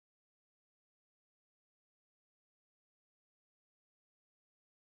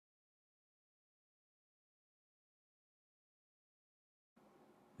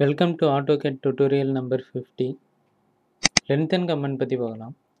Welcome to Autocad tutorial number 50. Lengthen command பற்றி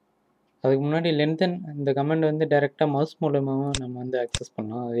பார்க்கலாம். அதுக்கு முன்னாடி lengthen இந்த கமெண்ட் வந்து டைரெக்டாக மவுஸ் மூலமாக நம்ம வந்து ஆக்சஸ்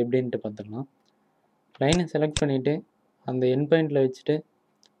பண்ணலாம். அது எப்படின்ட்டு பார்த்துக்கலாம். லைனை செலக்ட் பண்ணிவிட்டு அந்த என் பாயிண்டில் வச்சுட்டு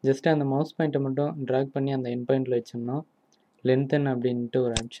ஜஸ்ட்டு அந்த மவுஸ் பாயிண்ட்டை மட்டும் ட்ராக் பண்ணி அந்த என் பாயிண்டில் வச்சோம்னா lengthen அப்படின்ட்டு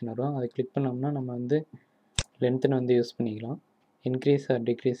ஒரு ஆப்ஷன் வரும். அதை கிளிக் பண்ணோம்னா நம்ம வந்து lengthen வந்து யூஸ் பண்ணிக்கலாம். இன்க்ரீஸ் ஆர்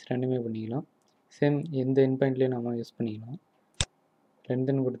டிக்ரீஸ் ரெண்டுமே பண்ணிக்கலாம். சேம் எந்த என் பாயிண்ட்லேயும் நம்ம யூஸ் பண்ணிக்கலாம்.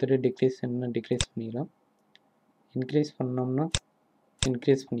 lengthen கொடுத்துட்டு டிக்ரீஸ் என்ன டிக்ரீஸ் பண்ணிக்கலாம். இன்க்ரீஸ் பண்ணோம்னா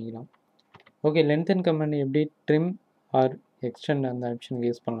இன்க்ரீஸ் பண்ணிக்கலாம். ஓகே, lengthen கமெண்ட் எப்படி ட்ரிம் ஆர் எக்ஸ்டெண்ட் அந்த ஆப்ஷனுக்கு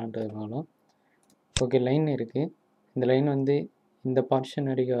யூஸ் பண்ணலான்றதுனாலும் ஓகே லைன் இருக்குது. இந்த லைன் வந்து இந்த பார்ஷன்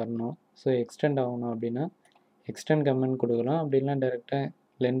வரைக்கும் வரணும். ஸோ எக்ஸ்டெண்ட் ஆகணும் அப்படின்னா எக்ஸ்டெண்ட் கமெண்ட் கொடுக்கலாம். அப்படிலாம் டேரெக்டாக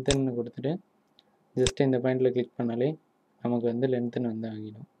lengthen கொடுத்துட்டு ஜஸ்ட்டு இந்த பாயிண்டில் கிளிக் பண்ணாலே நமக்கு வந்து lengthen வந்து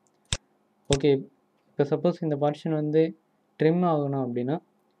ஆகிடும். ஓகே, இப்போ சப்போஸ் இந்த பார்ஷன் வந்து ட்ரிம் ஆகணும் அப்படின்னா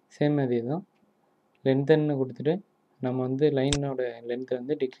சேம் அதே தான் lengthen கொடுத்துட்டு நம்ம வந்து லைனோட லென்த்தை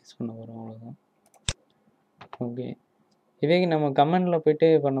வந்து டிக்ரீஸ் பண்ண போகிறோம், அவ்வளோதான். ஓகே, இதே நம்ம கமெண்டில் போய்ட்டு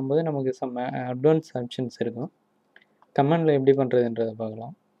பண்ணும்போது நமக்கு சம் அட்வான்ஸ் ஆப்ஷன்ஸ் இருக்கும். கமெண்டில் எப்படி பண்ணுறதுன்றதை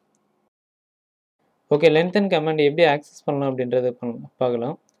பார்க்கலாம். ஓகே, lengthen கமெண்ட் எப்படி ஆக்சஸ் பண்ணலாம் அப்படின்றத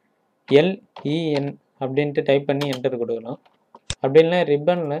பார்க்கலாம். LEN அப்படின்ட்டு டைப் பண்ணி என்டர் கொடுக்கலாம். அப்படி இல்லைனா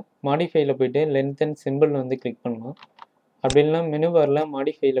ரிப்பனில் மாடிஃபைல போய்ட்டு lengthen சிம்பிள் வந்து கிளிக் பண்ணலாம். அப்படி இல்லைனா மெனு பாரில்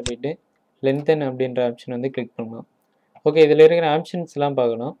மாடிஃபைல போய்ட்டு lengthen அப்படின்ற ஆப்ஷன் வந்து கிளிக் பண்ணலாம். ஓகே, இதில் இருக்கிற ஆப்ஷன்ஸ்லாம்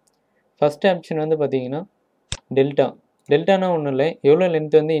பார்க்கலாம். ஃபஸ்ட் ஆப்ஷன் வந்து பார்த்தீங்கன்னா டெல்டானா ஒன்றும் இல்லை, எவ்வளோ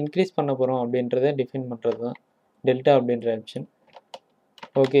லென்த் வந்து இன்க்ரீஸ் பண்ண போகிறோம் அப்படின்றத டிஃபைன் பண்ணுறது தான் டெல்டா அப்படின்ற ஆப்ஷன்.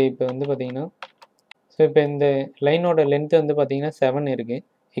 ஓகே, இப்போ வந்து பார்த்தீங்கன்னா ஸோ இப்போ இந்த லைனோட லென்த்து வந்து பார்த்தீங்கன்னா 7 இருக்குது.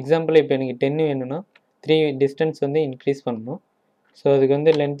 எக்ஸாம்பிள் இப்போ எனக்கு 10 வேணும்னா 3 டிஸ்டன்ஸ் வந்து இன்க்ரீஸ் பண்ணணும். ஸோ அதுக்கு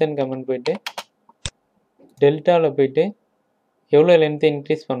வந்து lengthen கமெண்ட் போய்ட்டு டெல்டாவில் போய்ட்டு எவ்வளோ லென்த்தை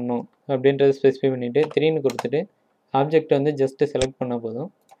இன்க்ரீஸ் பண்ணணும் அப்படின்றத ஸ்பெசிஃபை பண்ணிவிட்டு 3ன்னு கொடுத்துட்டு ஆப்ஜெக்ட் வந்து ஜஸ்ட்டு செலக்ட் பண்ணால் போதும்.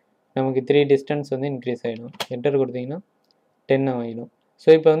 நமக்கு 3 டிஸ்டன்ஸ் வந்து இன்க்ரீஸ் ஆகிடும். என்டர் கொடுத்தீங்கன்னா 10 ஆகிடும். ஸோ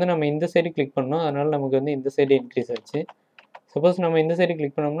இப்போ வந்து நம்ம இந்த சைடு கிளிக் பண்ணோம், அதனால் நமக்கு வந்து இந்த சைடு இன்க்ரீஸ் ஆச்சு. சப்போஸ் நம்ம இந்த சைடு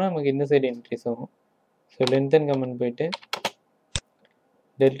கிளிக் பண்ணோம்னா நமக்கு இந்த சைடு இன்க்ரீஸ் ஆகும். ஸோ lengthen கமெண்ட் போய்ட்டு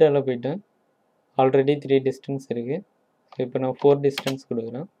டெல்டாவில் போய்ட்டு ஆல்ரெடி 3 டிஸ்டன்ஸ் இருக்குது. ஸோ இப்போ நான் 4 டிஸ்டன்ஸ்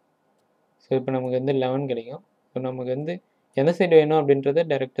கொடுக்குறேன். ஸோ இப்போ நமக்கு வந்து 11 கிடைக்கும். ஸோ நமக்கு வந்து எந்த சைடு வேணும் அப்படின்றத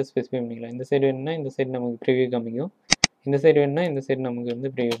டேரெக்டாக ஸ்பெசிஃபை பண்ணிக்கலாம். இந்த சைடு வேணும்னா இந்த சைடு நமக்கு ப்ரிவியூ காமிக்கும், இந்த சைடு வேணும்னா இந்த சைடு நமக்கு வந்து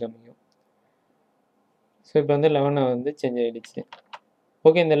ப்ரிவியூ காமிக்கும். ஸோ இப்போ வந்து 11 வந்து சேஞ்ச் ஆகிடுச்சு.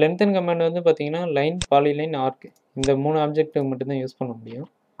 ஓகே, இந்த lengthen கமெண்ட் வந்து பார்த்தீங்கன்னா லைன், பாலிலைன், ஆர்க் இந்த 3 ஆப்ஜெக்ட்டுக்கு மட்டும்தான் யூஸ் பண்ண முடியும்.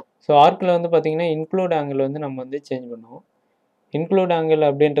 ஸோ ஆர்க்கில் வந்து பார்த்தீங்கன்னா இன்க்ளூட் ஆங்கிள் வந்து நம்ம வந்து சேஞ்ச் பண்ணுவோம். இன்க்ளூட் ஆங்கிள்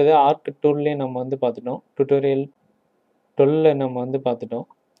அப்படின்றது ஆர்க் டூல்லேயே நம்ம வந்து பார்த்துட்டோம். டுட்டோரியல் 12 நம்ம வந்து பார்த்துட்டோம்.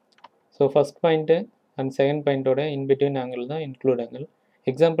 So first point and second பாயிண்ட்டோட in between angle தான் இன்க்ளூட் ஆங்கிள்.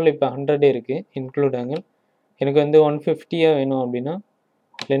 எக்ஸாம்பிள் இப்போ 100 இருக்குது இன்க்ளூட் ஆங்கிள், எனக்கு வந்து 150 வேணும் அப்படின்னா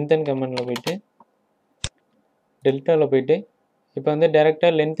lengthen கமெண்டில் போய்ட்டு டெல்டாவில் போய்ட்டு இப்போ வந்து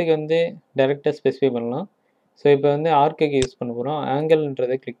டேரெக்டாக லென்த்துக்கு வந்து டேரெக்டாக ஸ்பெசிஃபை பண்ணலாம். ஸோ இப்போ வந்து ஆர்க்குக்கு யூஸ் பண்ண போகிறோம்,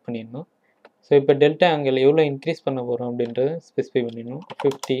 ஆங்கிள்ன்றதை கிளிக் பண்ணிடணும். ஸோ இப்போ டெல்டா ஆங்கிள் எவ்வளோ இன்க்ரீஸ் பண்ண போகிறோம் அப்படின்றத ஸ்பெசிஃபை பண்ணிடணும்.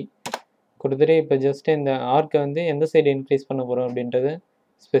 50 கொடுத்துட்டு இப்போ ஜஸ்ட்டு இந்த ஆர்க்கை வந்து எந்த சைடு இன்க்ரீஸ் பண்ண போகிறோம் அப்படின்றத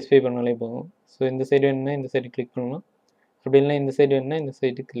ஸ்பெசிஃபை பண்ணாலே போகும். ஸோ இந்த சைடு வேணும்னா இந்த சைடு கிளிக் பண்ணலாம், அப்படி இல்லைனா இந்த சைடு வேணும்னா இந்த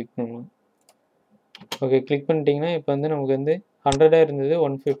சைடு கிளிக் பண்ணலாம். ஓகே, கிளிக் பண்ணிட்டீங்கன்னா இப்போ வந்து நமக்கு வந்து 100 இருந்தது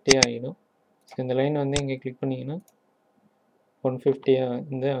 150 ஆகிடும். ஸோ இந்த லைன் வந்து இங்கே கிளிக் பண்ணிங்கன்னா 150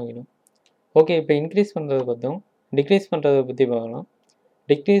 வந்து ஆகிடும். ஓகே, இப்போ இன்க்ரீஸ் பண்ணுறதை பார்த்தோம். டிக்ரீஸ் பண்ணுறதை பற்றி பார்க்கலாம்.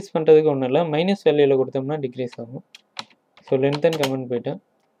 டிக்ரீஸ் பண்ணுறதுக்கு ஒன்றும் இல்லை, மைனஸ் வேல்யூவில் கொடுத்தோம்னா டிக்ரீஸ் ஆகும். ஸோ lengthen கமெண்ட் போய்ட்டேன்.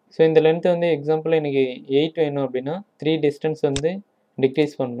 ஸோ இந்த லென்த்து வந்து எக்ஸாம்பிள் எனக்கு 8 வேணும் அப்படின்னா 3 டிஸ்டன்ஸ் வந்து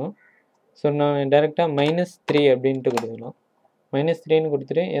டிக்ரீஸ் பண்ணணும். ஸோ நான் டேரெக்டாக -3 அப்படின்ட்டு கொடுக்கலாம். -3ன்னு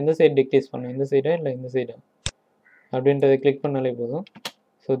கொடுத்துட்டு எந்த சைடு டிக்ரீஸ் பண்ணணும், இந்த சைடா இல்லை இந்த சைடா அப்படின்றத கிளிக் பண்ணாலே போதும்.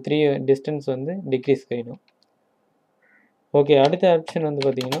 ஸோ 3 டிஸ்டன்ஸ் வந்து டிக்ரீஸ் ஆகிடும். ஓகே, அடுத்த ஆப்ஷன் வந்து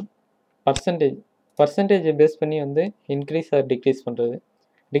பார்த்தீங்கன்னா பர்சன்டேஜை பேஸ் பண்ணி வந்து இன்க்ரீஸ் ஆர் டிக்ரீஸ் பண்ணுறது.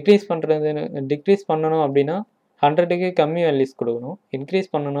 டிக்ரீஸ் பண்ணணும் அப்படின்னா 100க்கு கம்மி வேல்யூஸ் கொடுக்கணும்.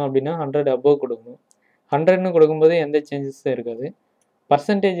 இன்க்ரீஸ் பண்ணணும் அப்படின்னா 100 above கொடுக்கணும். 100ன்னு கொடுக்கும்போது எந்த சேஞ்சஸும் இருக்காது.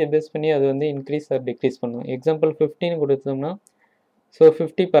 பர்சன்டேஜை பேஸ் பண்ணி அது வந்து இன்க்ரீஸ் ஆர் டிக்ரீஸ் பண்ணும். எக்ஸாம்பிள் 15 கொடுத்தோம்னா ஸோ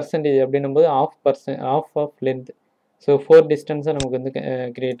 50% அப்படின்னும்போது ஆஃப் லென்த். ஸோ 4 டிஸ்டன்ஸாக நமக்கு வந்து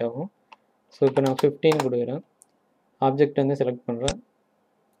க்ரியேட் ஆகும். ஸோ இப்போ நான் 15 கொடுக்குறேன், ஆப்ஜெக்ட் வந்து செலக்ட் பண்ணுறேன்.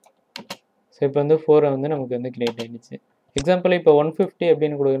 ஸோ இப்போ வந்து 4 வந்து நமக்கு வந்து க்ரியேட் ஆகிடுச்சு. எக்ஸாம்பிள் இப்போ 150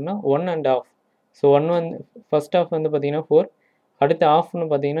 அப்படின்னு கொடுக்குறோன்னா 1 and half. ஸோ 1 வந்து ஃபஸ்ட் ஆஃப் வந்து பார்த்தீங்கன்னா 4, அடுத்து ஆஃப்னு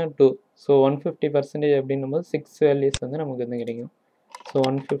பார்த்தீங்கன்னா 2. ஸோ 150% அப்படின்னும்போது 6 வேல்யூஸ் வந்து நமக்கு வந்து கிடைக்கும். ஸோ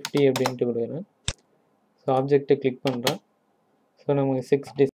 150 அப்படின்ட்டு கொடுக்குறேன். ஸோ ஆப்ஜெக்டை கிளிக் பண்ணுறேன். ஸோ நமக்கு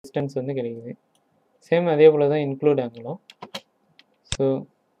 6 டிஸ்டன்ஸ் வந்து கிடைக்குது. சேம் அதே போல் தான் இன்க்ளூட் ஆங்கிளும். ஸோ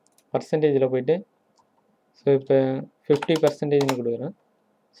பர்சன்டேஜில் போய்ட்டு ஸோ இப்போ 50%ன்னு கொடுக்குறேன்.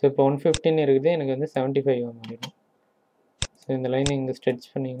 ஸோ இப்போ 115 இருக்குது, எனக்கு வந்து 75 மாறிடும். ஸோ இந்த லைனை இங்கே ஸ்ட்ரெச்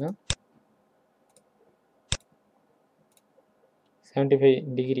பண்ணிங்கன்னா 75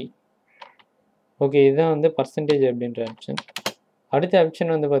 டிகிரி. ஓகே, இதுதான் வந்து பர்சன்டேஜ் அப்படின்ற ஆப்ஷன். அடுத்த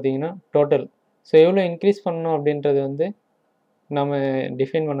ஆப்ஷன் வந்து பார்த்தீங்கன்னா டோட்டல். ஸோ எவ்வளோ இன்க்ரீஸ் பண்ணணும் அப்படின்றது வந்து நம்ம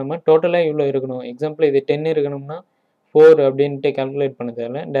டிஃபைன் பண்ணோமா, டோட்டலாக இவ்வளோ இருக்கணும். எக்ஸாம்பிள் இது 10 இருக்கணும்னா 4 அப்படின்ட்டு கால்குலேட் பண்ண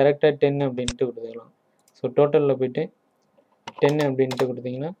தேவையில்ல, டேரெக்டாக 10 அப்படின்ட்டு கொடுத்துக்கலாம். ஸோ டோட்டலில் போய்ட்டு 10 அப்படின்ட்டு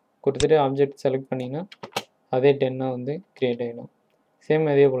கொடுத்தீங்கன்னா, கொடுத்துட்டு ஆப்ஜெக்ட் செலக்ட் பண்ணிங்கன்னா அதே 10 வந்து க்ரியேட் ஆகிடும். சேம்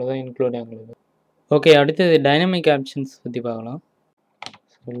அதே போல் தான் இன்க்ளூட் ஆகுது. ஓகே, அடுத்தது டைனமிக் ஆப்ஷன்ஸ் பற்றி பார்க்கலாம்.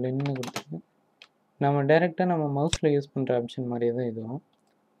 ஸோ லென்னு கொடுத்துட்டு நம்ம டேரெக்டாக நம்ம மவுஸில் யூஸ் பண்ணுற ஆப்ஷன் மாதிரியே தான் இதுவும்.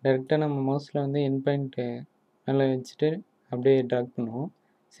 டேரெக்டாக நம்ம மவுஸில் வந்து என் பாயிண்ட்டு மேலே வச்சுட்டு அப்படியே ட்ராக் பண்ணுவோம்.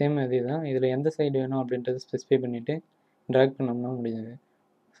 சேம் அதே தான். இதில் எந்த சைடு வேணும் அப்படின்றத ஸ்பெசிஃபை பண்ணிவிட்டு ட்ராக் பண்ணோம்னா முடிஞ்சது.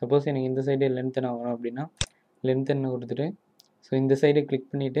 சப்போஸ் எனக்கு இந்த சைடு லென்த்தன் ஆகணும் அப்படின்னா லென்த்தன்னு கொடுத்துட்டு ஸோ இந்த சைடு கிளிக்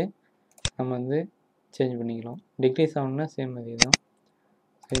பண்ணிவிட்டு நம்ம வந்து சேஞ்ச் பண்ணிக்கலாம். டிக்ரீஸ் ஆகணும்னா சேம் அதே தான்.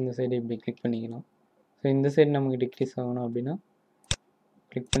 ஸோ இந்த சைடு இப்படி கிளிக் பண்ணிக்கலாம். ஸோ இந்த சைடு நமக்கு டிக்ரீஸ் ஆகணும் அப்படின்னா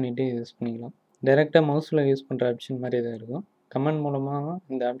கிளிக் பண்ணிவிட்டு யூஸ் பண்ணிக்கலாம். டைரெக்டாக மவுஸில் யூஸ் பண்ணுற ஆப்ஷன் மாதிரி தான் இருக்கும். கமெண்ட் மூலமாக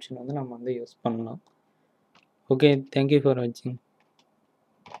இந்த ஆப்ஷன் வந்து நம்ம வந்து யூஸ் பண்ணலாம். ஓகே, தேங்க்யூ ஃபார் வாட்சிங்.